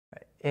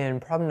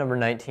In problem number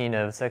 19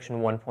 of section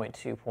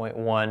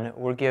 1.2.1,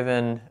 we're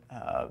given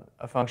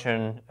a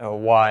function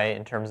y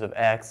in terms of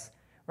x.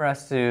 We're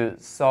asked to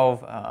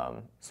solve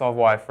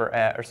y for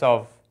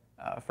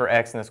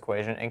x in this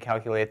equation and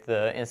calculate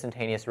the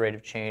instantaneous rate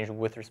of change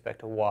with respect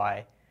to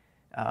y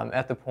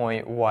at the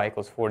point y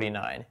equals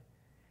 49.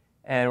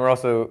 And we're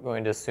also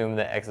going to assume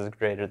that x is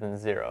greater than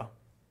 0.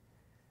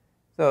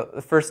 So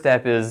the first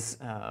step is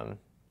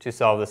to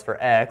solve this for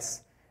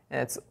x. And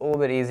it's a little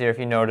bit easier if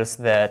you notice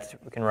that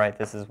we can write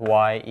this as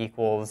y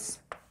equals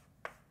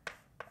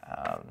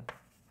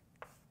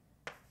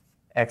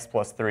x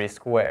plus 3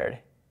 squared.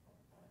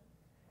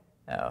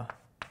 Now,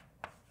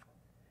 you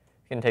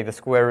can take the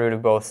square root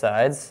of both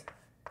sides.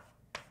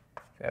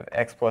 We have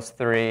x plus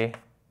 3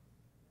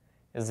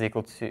 is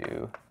equal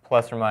to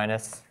plus or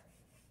minus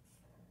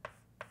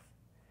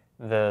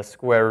the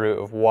square root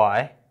of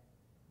y.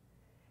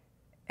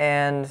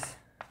 And,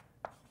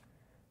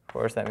 of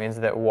course, that means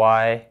that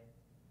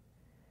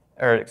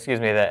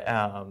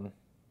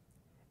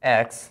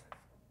x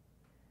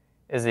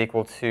is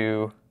equal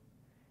to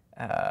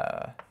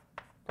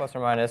plus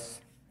or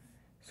minus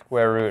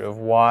square root of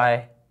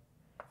y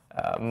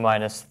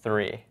minus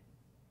 3.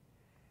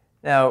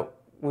 Now,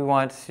 we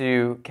want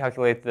to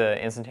calculate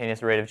the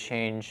instantaneous rate of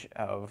change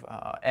of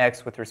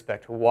x with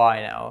respect to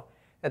y now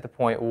at the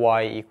point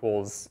y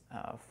equals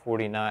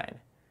 49.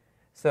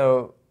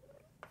 So,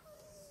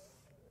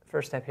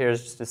 first step here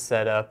is just to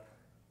set up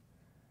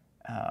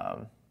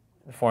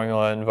the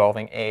formula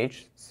involving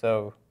h.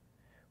 So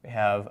we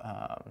have,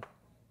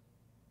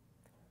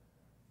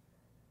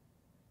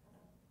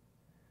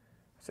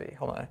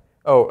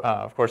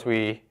 of course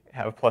we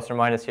have plus or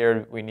minus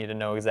here. We need to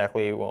know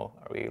exactly, well,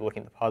 are we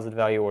looking at the positive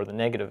value or the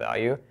negative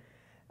value?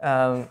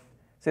 So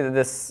that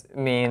this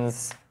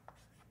means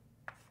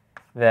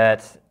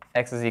that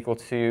x is equal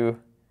to,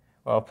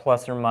 well,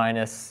 plus or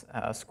minus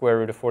square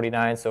root of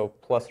 49, so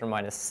plus or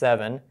minus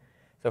 7.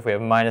 So if we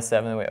have minus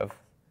 7, we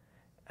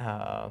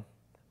have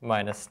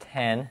minus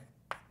 10.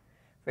 If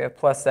we have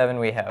plus 7,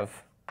 we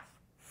have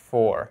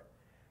 4.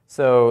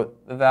 So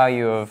the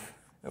value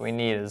that we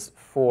need is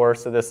 4,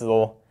 so this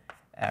will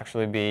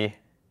actually be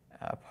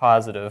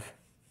positive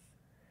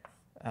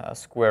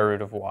square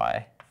root of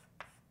y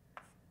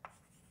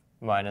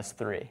minus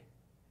 3.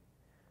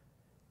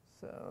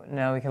 So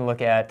now we can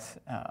look at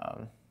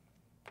at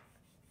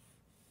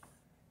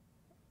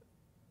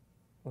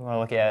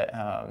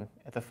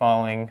the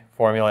following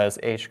formula as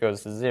h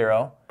goes to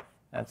 0.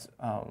 That's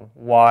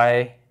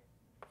y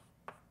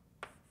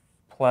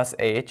plus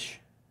h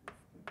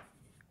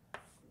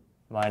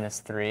minus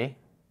 3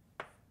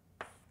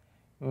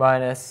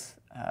 minus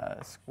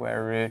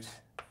square root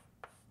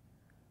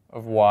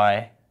of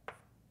y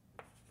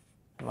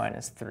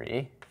minus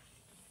 3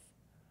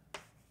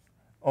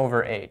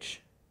 over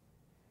h.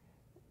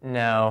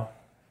 Now,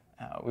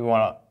 we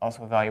want to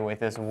also evaluate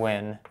this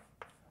when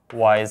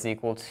y is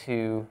equal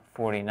to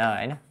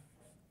 49.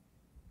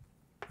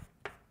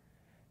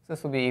 So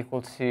this will be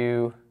equal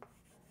to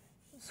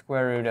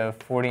square root of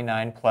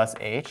 49 plus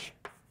h.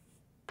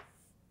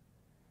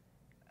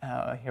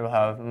 Here we'll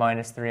have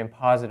minus 3 and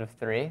positive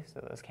 3, so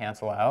those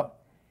cancel out.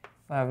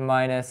 We'll have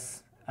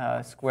minus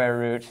square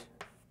root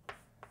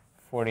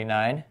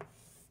 49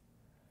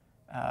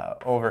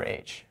 over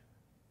h.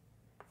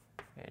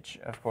 H,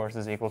 of course,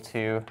 is equal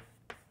to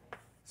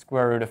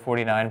square root of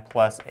 49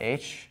 plus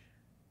h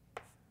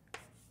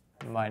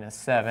minus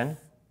 7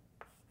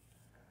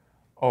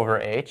 over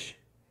h.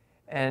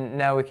 And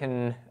now we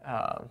can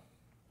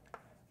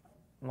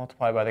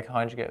multiply by the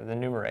conjugate of the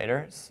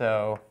numerator.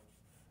 So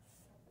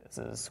this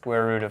is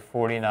square root of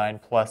 49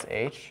 plus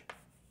h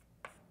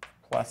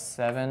plus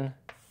 7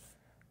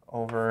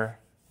 over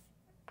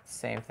the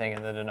same thing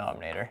in the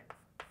denominator.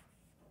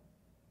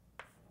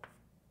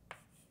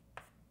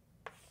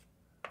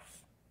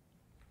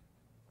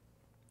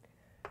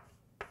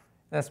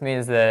 This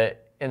means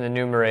that in the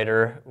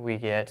numerator we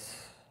get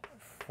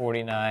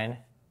 49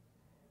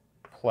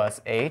 plus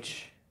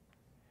h,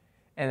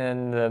 and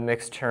then the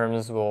mixed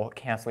terms will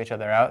cancel each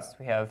other out. So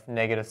we have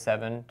negative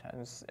 7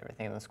 times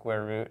everything in the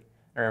square root,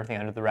 or everything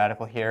under the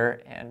radical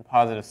here, and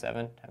positive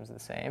 7 times the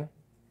same,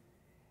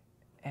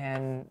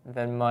 and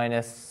then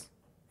minus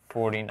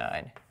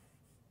 49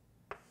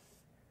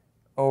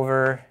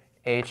 over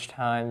h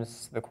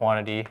times the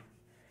quantity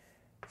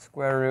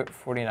square root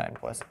 49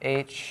 plus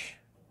h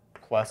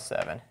plus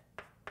 7.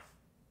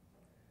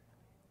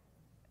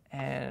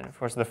 And of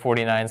course the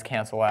 49s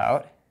cancel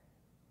out.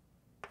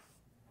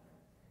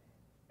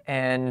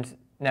 And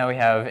now we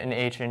have an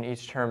h in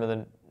each term of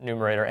the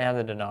numerator and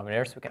the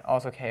denominator, so we can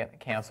also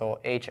cancel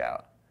h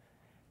out.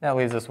 That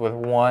leaves us with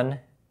 1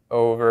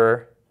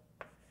 over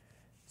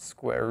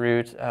square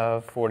root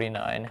of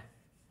 49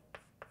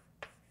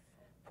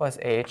 plus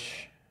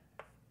h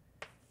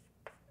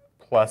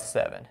plus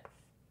 7.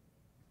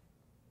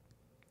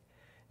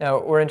 Now,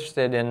 we're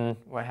interested in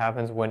what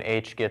happens when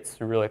h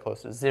gets really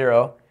close to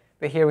 0,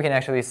 but here we can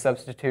actually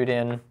substitute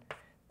in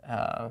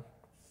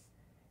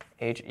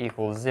h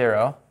equals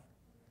 0.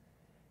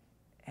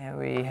 And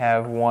we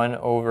have 1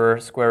 over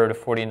square root of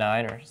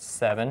 49, or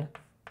 7,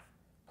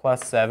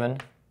 plus 7,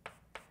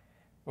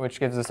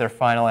 which gives us our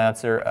final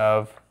answer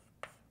of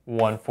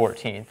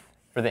 1/14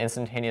 for the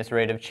instantaneous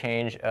rate of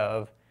change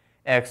of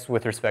x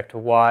with respect to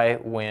y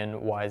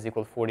when y is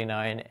equal to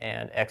 49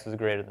 and x is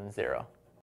greater than 0.